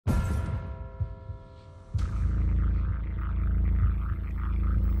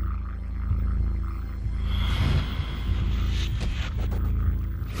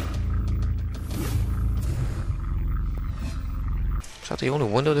that the only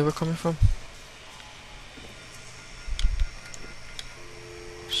window they were coming from?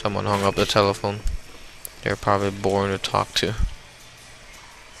 Someone hung up the telephone. They're probably boring to talk to.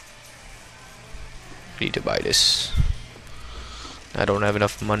 Need to buy this. I don't have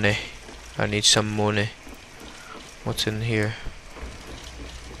enough money. I need some money. What's in here?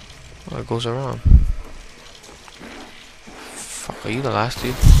 Oh, it goes around. Fuck, are you the last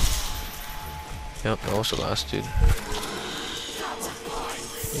dude? Yep, that was the last dude.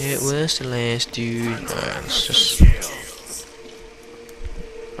 It was the last dude. Alright, let's just...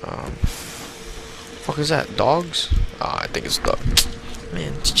 fuck is that? Dogs? Ah, I think it's dog.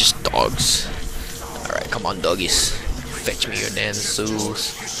 Man, it's just dogs. Alright, come on, doggies. Fetch me your damn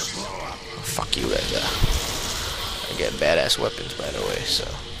zoos. Fuck you, guys. I get badass weapons, by the way, so...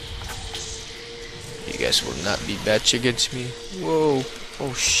 You guys will not be batch against me. Whoa.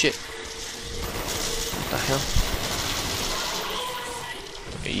 Oh, shit. What the hell?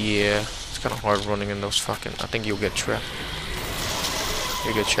 Yeah, it's kind of hard running in those fucking... I think you'll get trapped.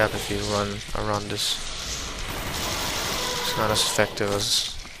 You get trapped if you run around this. It's not as effective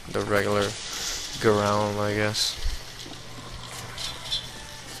as the regular ground, I guess.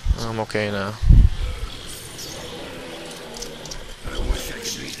 I'm okay now.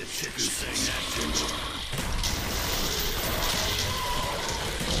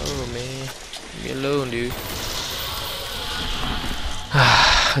 Oh man, leave me alone, dude.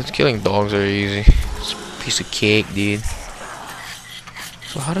 Killing dogs are easy. It's a piece of cake, dude.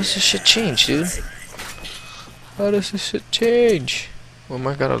 So how does this shit change, dude? How does this shit change? Well, am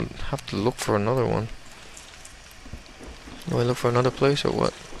I gonna have to look for another one? Do I look for another place or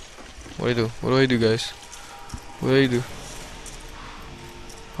what? What do I do? What do I do, guys? What do I do?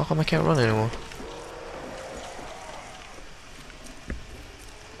 How come I can't run anymore?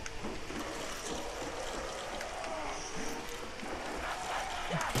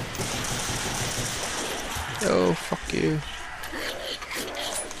 Oh, fuck you.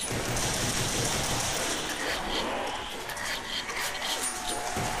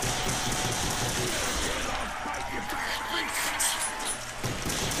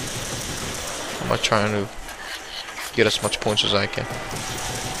 I'm trying to get as much points as I can.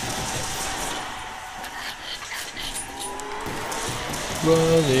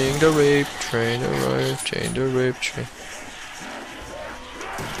 Running the rape train, arrive, chain the rape train.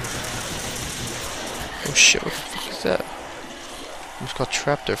 Oh shit, what the fuck is that? I just got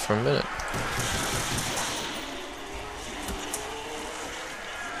trapped there for a minute.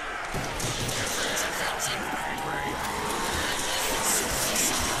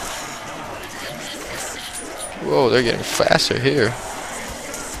 Whoa, they're getting faster here.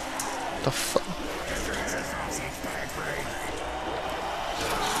 What the fuck?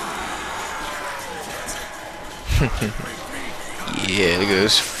 Yeah, look at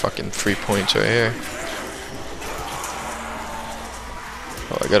this fucking 3 points right here.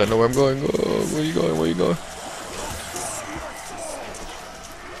 Oh, I gotta know where I'm going. Oh, where you going? Where you going?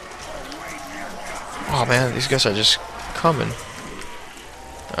 Oh man, these guys are just coming.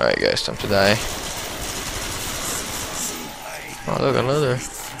 Alright guys, time to die. Oh look, another.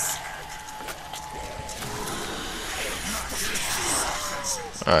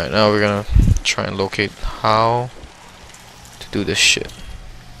 Alright, now we're gonna try and locate how to do this shit.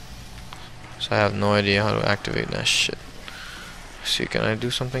 So I have no idea how to activate that shit. See, can I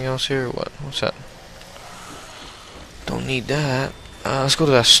do something else here? What? What's that? Don't need that. Let's go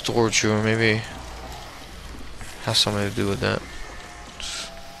to that storage room. Maybe has something to do with that.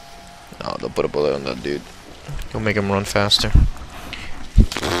 No, don't put a bullet on that dude. You'll make him run faster.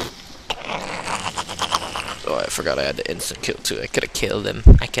 Oh, I forgot I had the instant kill too. I could have killed him.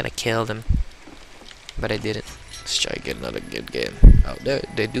 I could have killed him, but I didn't. Let's try to get another good game. Oh, there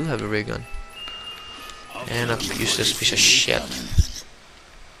they do have a ray gun. And a useless piece of shit.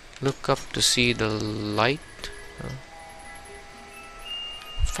 Look up to see the light.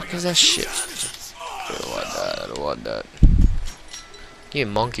 Fuck is that shit? I don't want that. I don't want that. Yeah,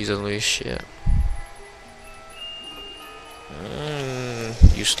 monkeys on this shit.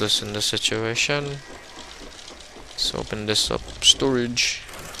 Useless in this situation. Let's open this up. Storage.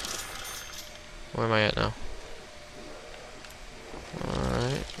 Where am I at now?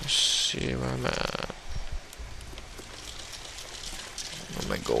 Alright, let's see where I'm at. Where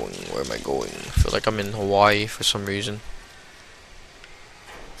am I going? Where am I going? I feel like I'm in Hawaii for some reason.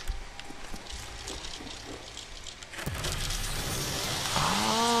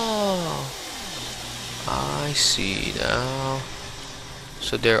 Oh, I see now.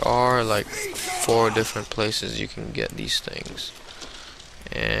 So there are like 4 different places you can get these things,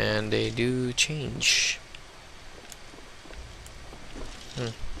 and they do change.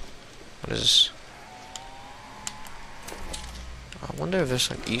 What is this? I wonder if there's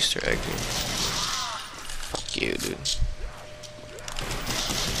like Easter egg here. Fuck you, dude.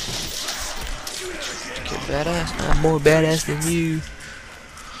 Get badass. I'm more badass than you.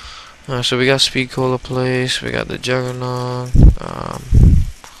 Alright, so we got Speed Cola Place. We got the Juggernaut.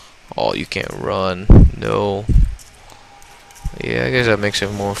 Oh, you can't run. No. Yeah, I guess that makes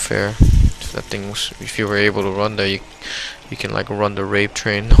it more fair. If that thing was, if you were able to run there, you can like run the rape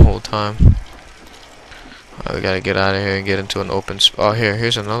train the whole time. We gotta get out of here and get into an open oh,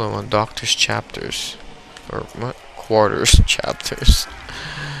 here's another one. Doctor's Chapters. Or what? Quarters Chapters.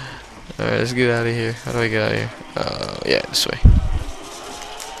 Alright, let's get out of here. How do I get out of here? Yeah, this way.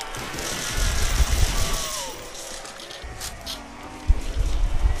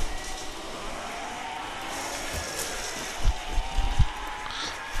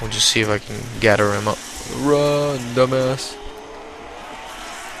 We'll just see if I can gather him up. Run, dumbass.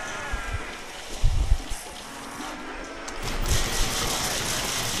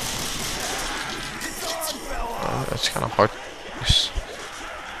 That's kind of hard.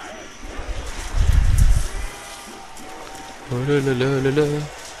 You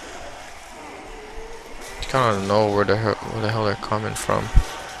kind of know where the hell they're coming from.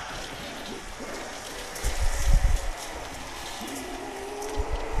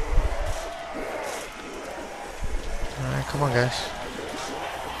 Alright, come on, guys.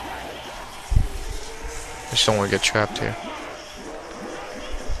 I just don't want to get trapped here.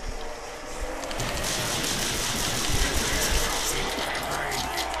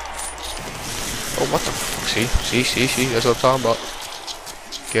 Oh, what the fuck? See? That's what I'm talking about.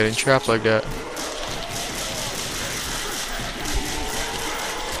 Getting trapped like that.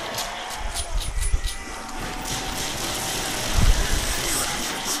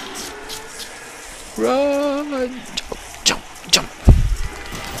 Run! Jump!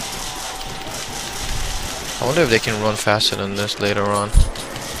 I wonder if they can run faster than this later on.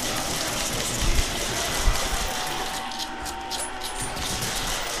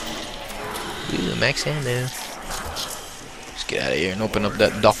 Ooh, max ammo. Let's get out of here and open up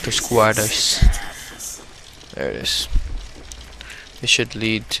that doctor's quarters. There it is. It should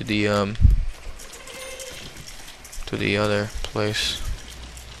lead to the other place.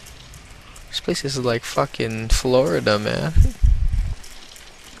 This place is like fucking Florida, man.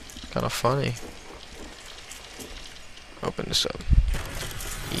 Kind of funny. Open this up.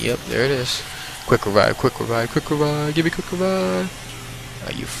 Yep, there it is. Quick revive. Give me quick revive.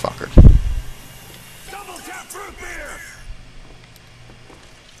 Ah, you fucker.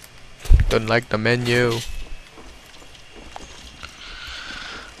 Don't like the menu.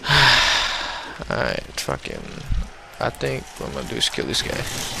 Alright, fucking. I think what I'm gonna do is kill this guy.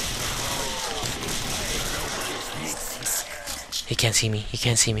 He can't see me.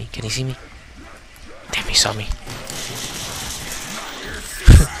 Can he see me? Damn, he saw me.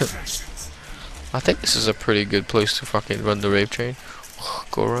 I think this is a pretty good place to fucking run the rape train.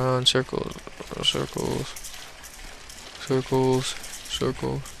 Go around circles.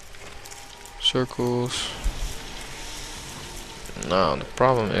 No, the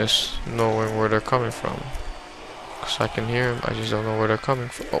problem is knowing where they're coming from. Cause I can hear them, I just don't know where they're coming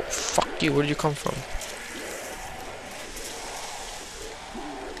from. Oh, fuck you, where did you come from?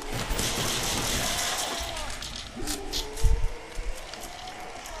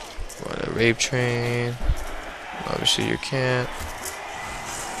 What a rape train. Obviously you can't.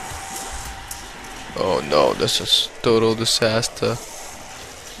 Oh no, this is total disaster.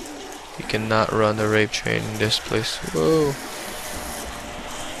 You cannot run the rape train in this place. Whoa.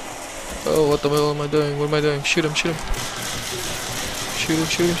 Oh, what the hell am I doing? What am I doing? Shoot him. Shoot him.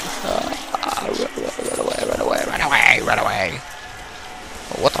 Ah, run away.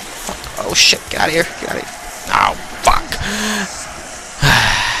 Oh, what the fuck? Oh shit, get out of here. Oh, fuck.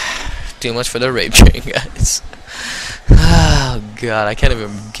 Too much for the rape train, guys. Oh god, I can't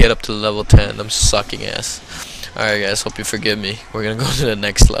even get up to level 10. I'm sucking ass. Alright guys, hope you forgive me. We're gonna go to the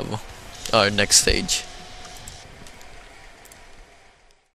next level. Or next stage.